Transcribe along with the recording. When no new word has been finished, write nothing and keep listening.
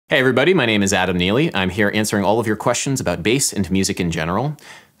Hey everybody, my name is Adam Neely. I'm here answering all of your questions about bass and music in general.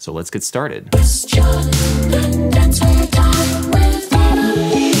 So let's get started.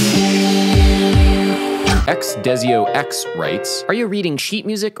 xDEZIOx writes, are you reading sheet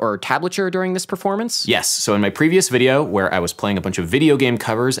music or tablature during this performance? Yes, so in my previous video where I was playing a bunch of video game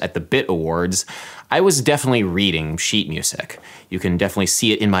covers at the BIT Awards, I was definitely reading sheet music. You can definitely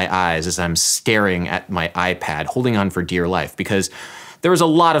see it in my eyes as I'm staring at my iPad, holding on for dear life, because there was a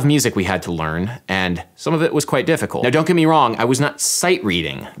lot of music we had to learn, and some of it was quite difficult. Now don't get me wrong, I was not sight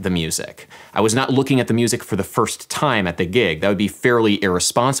reading the music. I was not looking at the music for the first time at the gig. That would be fairly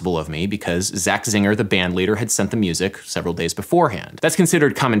irresponsible of me because Zach Zinger, the band leader, had sent the music several days beforehand. That's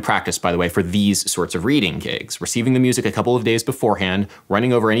considered common practice, by the way, for these sorts of reading gigs. Receiving the music a couple of days beforehand,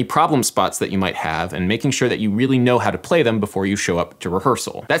 running over any problem spots that you might have, and making sure that you really know how to play them before you show up to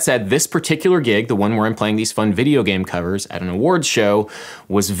rehearsal. That said, this particular gig, the one where I'm playing these fun video game covers at an awards show,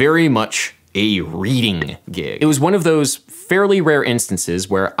 was very much a reading gig. It was one of those fairly rare instances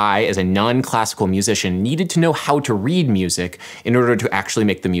where I, as a non-classical musician, needed to know how to read music in order to actually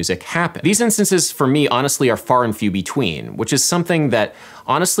make the music happen. These instances, for me, honestly, are far and few between, which is something that,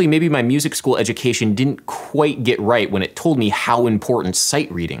 honestly, maybe my music school education didn't quite get right when it told me how important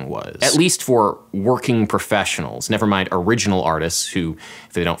sight reading was. At least for working professionals, never mind original artists who,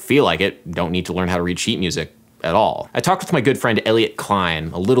 if they don't feel like it, don't need to learn how to read sheet music at all. I talked with my good friend Elliot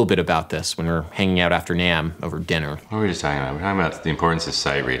Klein a little bit about this when we were hanging out after NAMM over dinner. What were we just talking about? We're talking about the importance of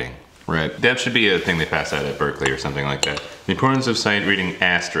sight reading. Right. That should be a thing they pass out at Berklee or something like that. The importance of sight reading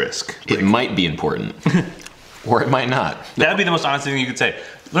asterisk. It might be important. Or it might not. That'd be the most honest thing you could say.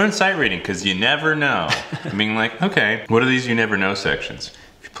 Learn sight reading, because you never know. Being like, okay, what are these you never know sections?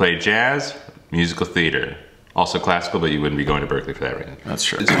 If you play jazz, musical theater. Also classical, but you wouldn't be going to Berklee for that reason. That's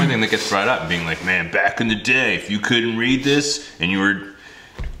true. It's the only thing that gets brought up, being like, man, back in the day, if you couldn't read this and you were,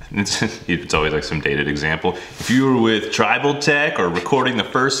 it's always like some dated example. If you were with Tribal Tech or recording the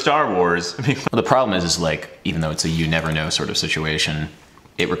first Star Wars. I mean, well, the problem is like, even though it's a you never know sort of situation,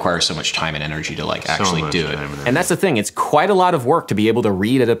 it requires so much time and energy to like actually do it. And that's the thing, it's quite a lot of work to be able to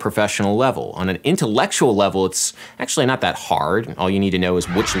read at a professional level. On an intellectual level, it's actually not that hard. All you need to know is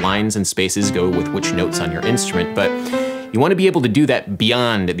which lines and spaces go with which notes on your instrument, but you want to be able to do that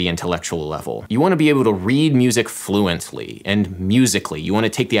beyond the intellectual level. You want to be able to read music fluently and musically. You want to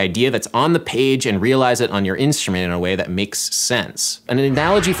take the idea that's on the page and realize it on your instrument in a way that makes sense. An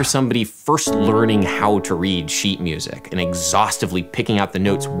analogy for somebody first learning how to read sheet music and exhaustively picking out the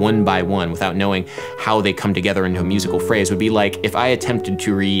notes one by one without knowing how they come together into a musical phrase would be like if I attempted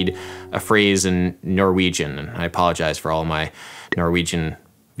to read a phrase in Norwegian, and I apologize for all my Norwegian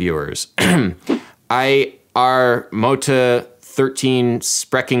viewers. I are mota 13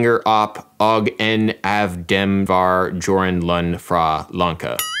 sprekinger op og en av dem var joren lund fra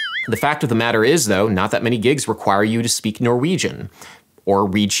Lanka. The fact of the matter is, though, not that many gigs require you to speak Norwegian, or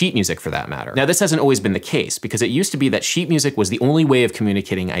read sheet music for that matter. Now this hasn't always been the case, because it used to be that sheet music was the only way of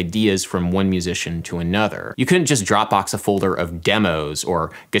communicating ideas from one musician to another. You couldn't just Dropbox a folder of demos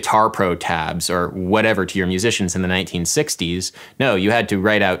or Guitar Pro tabs or whatever to your musicians in the 1960s. No, you had to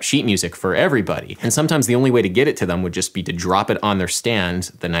write out sheet music for everybody. And sometimes the only way to get it to them would just be to drop it on their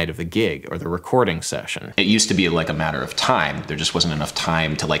stand the night of the gig or the recording session. It used to be like a matter of time. There just wasn't enough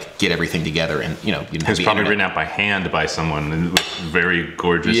time to like get everything together, and you know, you didn't have the probably internet. written out by hand by someone with very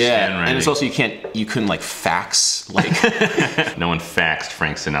gorgeous handwriting. And it's also you couldn't like fax like no one faxed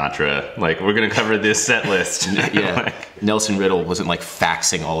Frank Sinatra like we're gonna cover this set list. Yeah. Like, Nelson Riddle wasn't like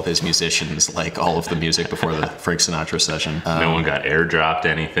faxing all of his musicians like all of the music before the Frank Sinatra session. No one got airdropped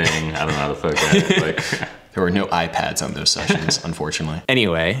anything. I don't know how the fuck that like. There were no iPads on those sessions, unfortunately.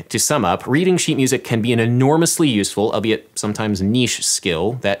 Anyway, to sum up, reading sheet music can be an enormously useful, albeit sometimes niche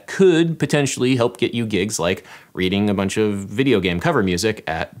skill that could potentially help get you gigs like reading a bunch of video game cover music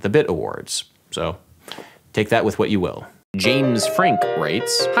at the BIT Awards. So take that with what you will. James Frank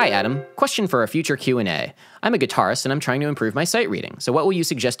writes, hi Adam, question for a future Q&A. I'm a guitarist and I'm trying to improve my sight reading, so what will you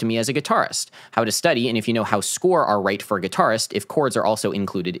suggest to me as a guitarist? How to study, and if you know how score are right for a guitarist, if chords are also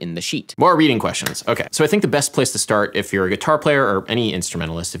included in the sheet. More reading questions. Okay, so I think the best place to start if you're a guitar player or any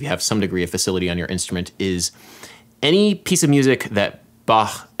instrumentalist, if you have some degree of facility on your instrument, is any piece of music that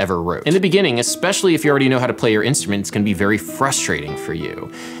Bach ever wrote. In the beginning, especially if you already know how to play your instrument, it's gonna be very frustrating for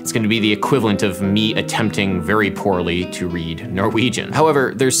you. It's gonna be the equivalent of me attempting very poorly to read Norwegian.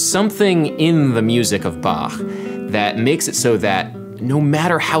 However, there's something in the music of Bach that makes it so that no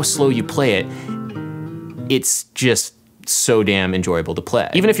matter how slow you play it, it's just so damn enjoyable to play.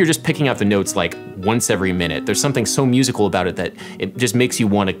 Even if you're just picking out the notes like once every minute. There's something so musical about it that it just makes you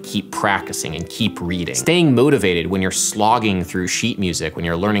want to keep practicing and keep reading. Staying motivated when you're slogging through sheet music, when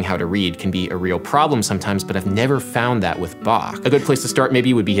you're learning how to read, can be a real problem sometimes, but I've never found that with Bach. A good place to start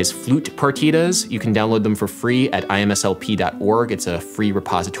maybe would be his Flute Partitas. You can download them for free at imslp.org. It's a free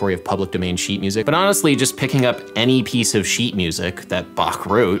repository of public domain sheet music. But honestly, just picking up any piece of sheet music that Bach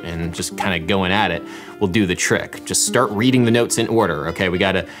wrote and just kind of going at it will do the trick. Just start reading the notes in order. Okay, we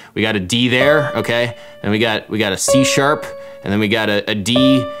got a D there, okay? And we got a C sharp, and then we got a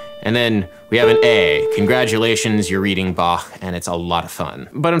D, and then we have an A. Congratulations, you're reading Bach, and it's a lot of fun.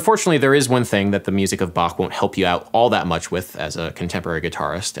 But unfortunately, there is one thing that the music of Bach won't help you out all that much with as a contemporary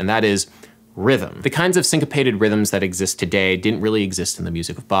guitarist, and that is rhythm. The kinds of syncopated rhythms that exist today didn't really exist in the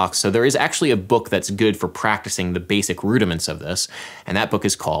music of Bach, so there is actually a book that's good for practicing the basic rudiments of this, and that book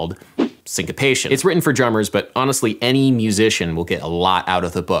is called Syncopation. It's written for drummers, but honestly, any musician will get a lot out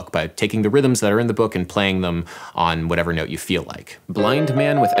of the book by taking the rhythms that are in the book and playing them on whatever note you feel like. Blind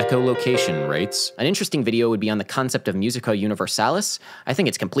Man with Echolocation writes, an interesting video would be on the concept of Musica Universalis. I think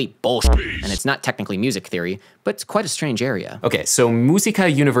it's complete bullshit, and it's not technically music theory, but it's quite a strange area. Okay, so Musica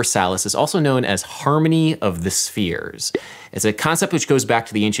Universalis is also known as harmony of the spheres. It's a concept which goes back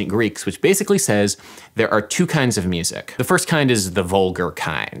to the ancient Greeks, which basically says there are two kinds of music. The first kind is the vulgar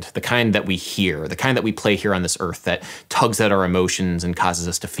kind, the kind that we hear, the kind that we play here on this earth that tugs at our emotions and causes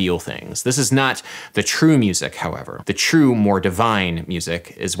us to feel things. This is not the true music, however. The true, more divine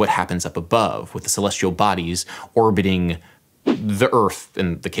music is what happens up above, with the celestial bodies orbiting the earth,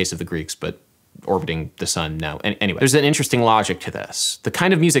 in the case of the Greeks, but orbiting the sun now. Anyway, there's an interesting logic to this. The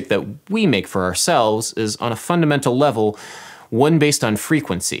kind of music that we make for ourselves is, on a fundamental level, one based on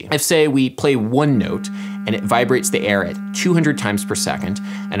frequency. If, say, we play one note and it vibrates the air at 200 times per second,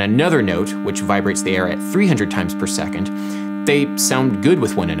 and another note which vibrates the air at 300 times per second, they sound good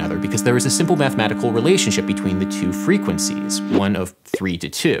with one another because there is a simple mathematical relationship between the two frequencies, one of 3 to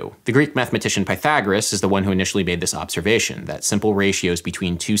 2. The Greek mathematician Pythagoras is the one who initially made this observation, that simple ratios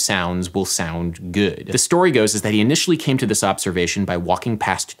between two sounds will sound good. The story goes is that he initially came to this observation by walking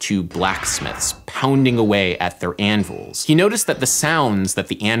past two blacksmiths, pounding away at their anvils. He noticed that the sounds that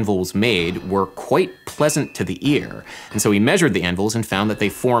the anvils made were quite pleasant to the ear, and so he measured the anvils and found that they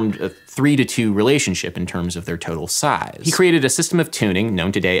formed a 3 to 2 relationship in terms of their total size. He created a system of tuning,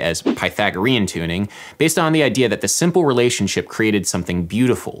 known today as Pythagorean tuning, based on the idea that the simple relationship created something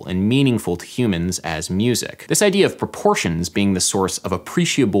beautiful and meaningful to humans as music. This idea of proportions being the source of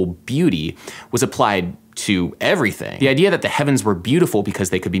appreciable beauty was applied to everything. The idea that the heavens were beautiful because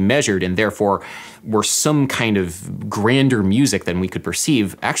they could be measured and therefore were some kind of grander music than we could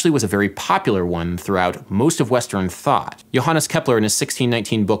perceive actually was a very popular one throughout most of Western thought. Johannes Kepler in his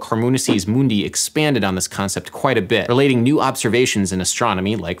 1619 book Harmonices Mundi expanded on this concept quite a bit, relating new observations in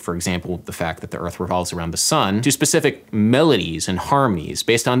astronomy, like for example the fact that the Earth revolves around the sun, to specific melodies and harmonies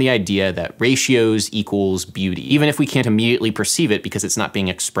based on the idea that ratios equals beauty, even if we can't immediately perceive it because it's not being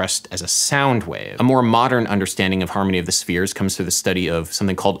expressed as a sound wave. A more modern understanding of harmony of the spheres comes through the study of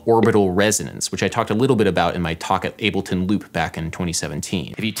something called orbital resonance, which I talked a little bit about in my talk at Ableton Loop back in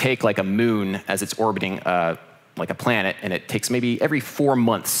 2017. If you take like a moon as it's orbiting like a planet, and it takes maybe every 4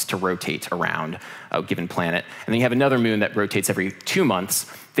 months to rotate around a given planet, and then you have another moon that rotates every 2 months,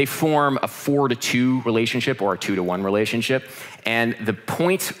 they form a 4 to 2 relationship or a 2 to 1 relationship. And the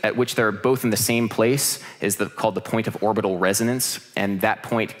point at which they're both in the same place is called the point of orbital resonance, and that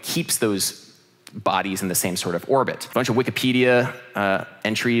point keeps those bodies in the same sort of orbit. A bunch of Wikipedia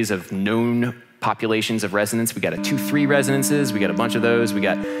entries of known populations of resonance. We got a 2-3 resonances, we got a bunch of those. We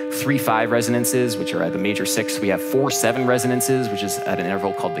got 3-5 resonances, which are at the major sixth. We have 4-7 resonances, which is at an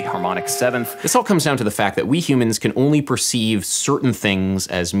interval called the harmonic seventh. This all comes down to the fact that we humans can only perceive certain things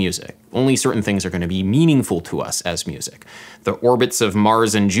as music. Only certain things are going to be meaningful to us as music. The orbits of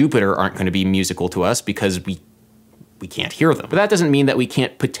Mars and Jupiter aren't going to be musical to us because we can't hear them. But that doesn't mean that we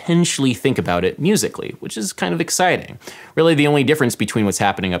can't potentially think about it musically, which is kind of exciting. Really, the only difference between what's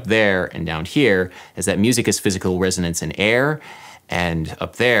happening up there and down here is that music is physical resonance in air, and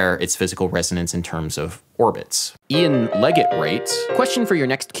up there, it's physical resonance in terms of orbits. Ian Leggett writes, question for your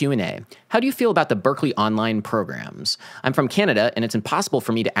next Q&A. How do you feel about the Berklee Online programs? I'm from Canada, and it's impossible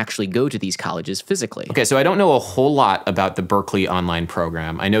for me to actually go to these colleges physically. Okay, so I don't know a whole lot about the Berklee Online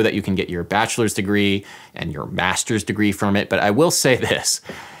program. I know that you can get your bachelor's degree and your master's degree from it, but I will say this.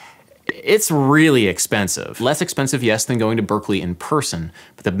 It's really expensive. Less expensive, yes, than going to Berklee in person,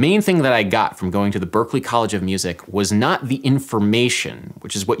 but the main thing that I got from going to the Berklee College of Music was not the information,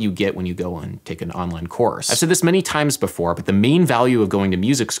 which is what you get when you go and take an online course. I've said this many times before, but the main value of going to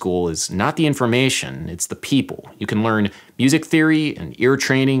music school is not the information, it's the people. You can learn music theory and ear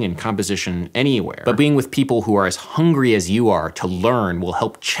training and composition anywhere. But being with people who are as hungry as you are to learn will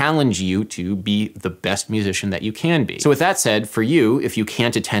help challenge you to be the best musician that you can be. So with that said, for you, if you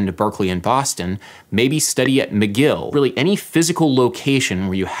can't attend Berklee in Boston, maybe study at McGill. Really, any physical location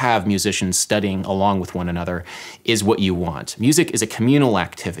where you have musicians studying along with one another is what you want. Music is a communal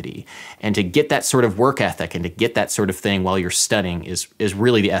activity, and to get that sort of work ethic and to get that sort of thing while you're studying is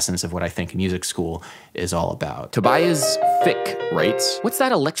really the essence of what I think music school is all about. Tobiasz Fic writes, what's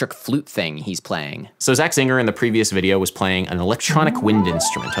that electric flute thing he's playing? So Zach Zinger in the previous video was playing an electronic wind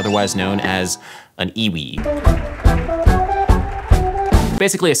instrument, otherwise known as an iwi.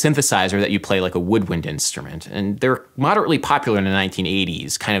 Basically a synthesizer that you play like a woodwind instrument, and they're moderately popular in the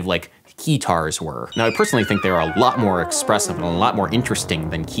 1980s, kind of like keytars were. Now, I personally think they're a lot more expressive and a lot more interesting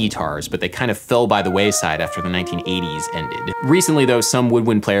than keytars, but they kind of fell by the wayside after the 1980s ended. Recently, though, some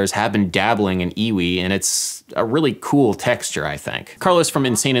woodwind players have been dabbling in iwi, and it's a really cool texture, I think. Carlos from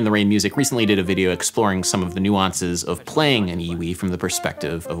Insane in the Rain Music recently did a video exploring some of the nuances of playing an iwi from the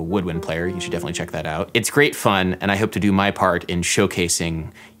perspective of a woodwind player. You should definitely check that out. It's great fun, and I hope to do my part in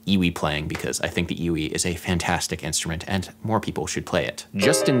showcasing iwi playing because I think the iwi is a fantastic instrument and more people should play it.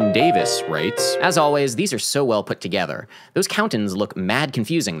 Justin Davis writes, as always, these are so well put together. Those count-ins look mad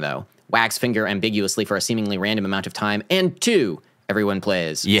confusing though. Wags finger ambiguously for a seemingly random amount of time, and 2, everyone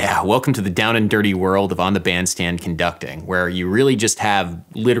plays. Yeah, welcome to the down and dirty world of on the bandstand conducting, where you really just have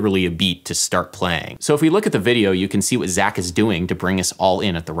literally a beat to start playing. So if we look at the video, you can see what Zach is doing to bring us all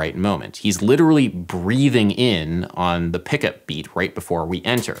in at the right moment. He's literally breathing in on the pickup beat right before we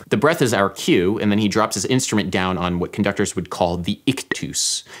enter. The breath is our cue, and then he drops his instrument down on what conductors would call the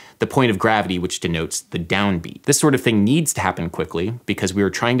ictus, the point of gravity which denotes the downbeat. This sort of thing needs to happen quickly because we were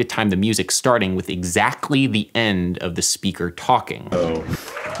trying to time the music starting with exactly the end of the speaker talking.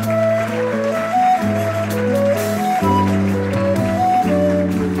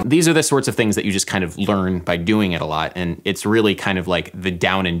 These are the sorts of things that you just kind of learn by doing it a lot, and it's really kind of like the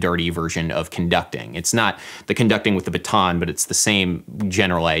down and dirty version of conducting. It's not the conducting with the baton, but it's the same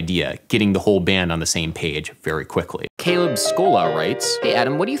general idea, getting the whole band on the same page very quickly. Caleb Scola writes, hey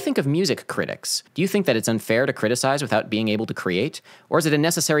Adam, what do you think of music critics? Do you think that it's unfair to criticize without being able to create? Or is it a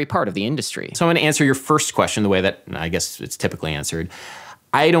necessary part of the industry? So I'm gonna answer your first question the way that I guess it's typically answered.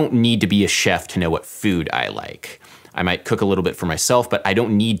 I don't need to be a chef to know what food I like. I might cook a little bit for myself, but I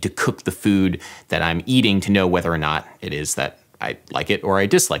don't need to cook the food that I'm eating to know whether or not it is that I like it or I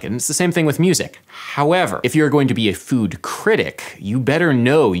dislike it. And it's the same thing with music. However, if you're going to be a food critic, you better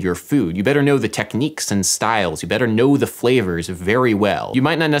know your food. You better know the techniques and styles. You better know the flavors very well. You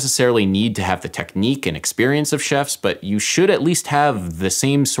might not necessarily need to have the technique and experience of chefs, but you should at least have the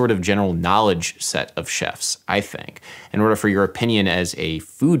same sort of general knowledge set of chefs, I think, in order for your opinion as a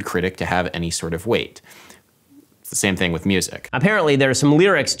food critic to have any sort of weight. The same thing with music. Apparently there are some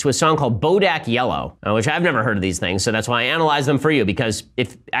lyrics to a song called Bodak Yellow, which I've never heard of these things, so that's why I analyzed them for you, because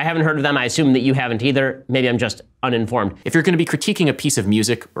if I haven't heard of them, I assume that you haven't either. Maybe I'm just uninformed. If you're going to be critiquing a piece of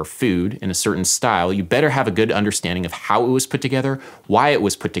music or food in a certain style, you better have a good understanding of how it was put together, why it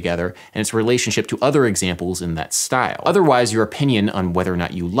was put together, and its relationship to other examples in that style. Otherwise, your opinion on whether or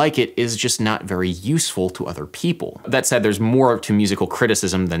not you like it is just not very useful to other people. That said, there's more to musical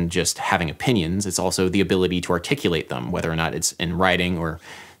criticism than just having opinions. It's also the ability to articulate them, whether or not it's in writing or,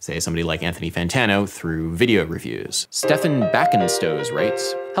 say, somebody like Anthony Fantano through video reviews. Stephen Backenstoes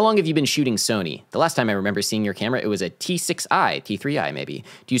writes, how long have you been shooting Sony? The last time I remember seeing your camera, it was a T6i, T3i maybe.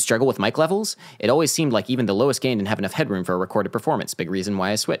 Do you struggle with mic levels? It always seemed like even the lowest gain didn't have enough headroom for a recorded performance. Big reason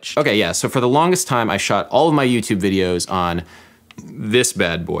why I switched. Okay, yeah, so for the longest time, I shot all of my YouTube videos on this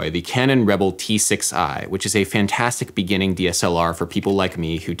bad boy, the Canon Rebel T6i, which is a fantastic beginning DSLR for people like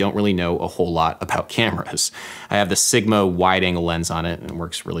me who don't really know a whole lot about cameras. I have the Sigma wide-angle lens on it, and it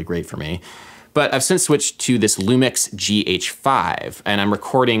works really great for me. But I've since switched to this Lumix GH5, and I'm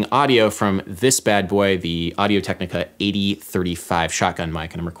recording audio from this bad boy, the Audio-Technica 8035 shotgun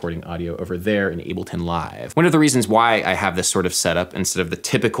mic, and I'm recording audio over there in Ableton Live. One of the reasons why I have this sort of setup instead of the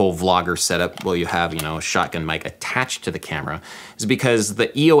typical vlogger setup where you have, a shotgun mic attached to the camera is because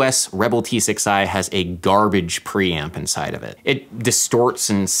the EOS Rebel T6i has a garbage preamp inside of it. It distorts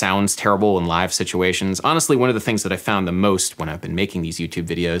and sounds terrible in live situations. Honestly, one of the things that I found the most when I've been making these YouTube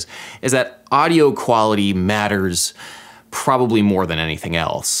videos is that audio quality matters probably more than anything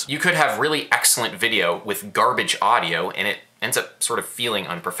else. You could have really excellent video with garbage audio and it ends up sort of feeling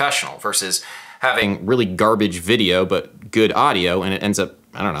unprofessional versus having really garbage video but good audio and it ends up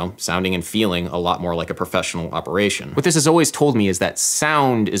I don't know, sounding and feeling a lot more like a professional operation. What this has always told me is that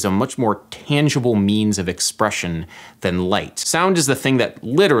sound is a much more tangible means of expression than light. Sound is the thing that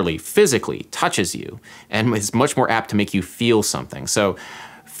literally, physically touches you and is much more apt to make you feel something. So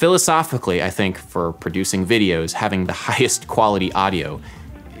philosophically, I think for producing videos, having the highest quality audio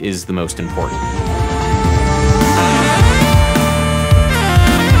is the most important.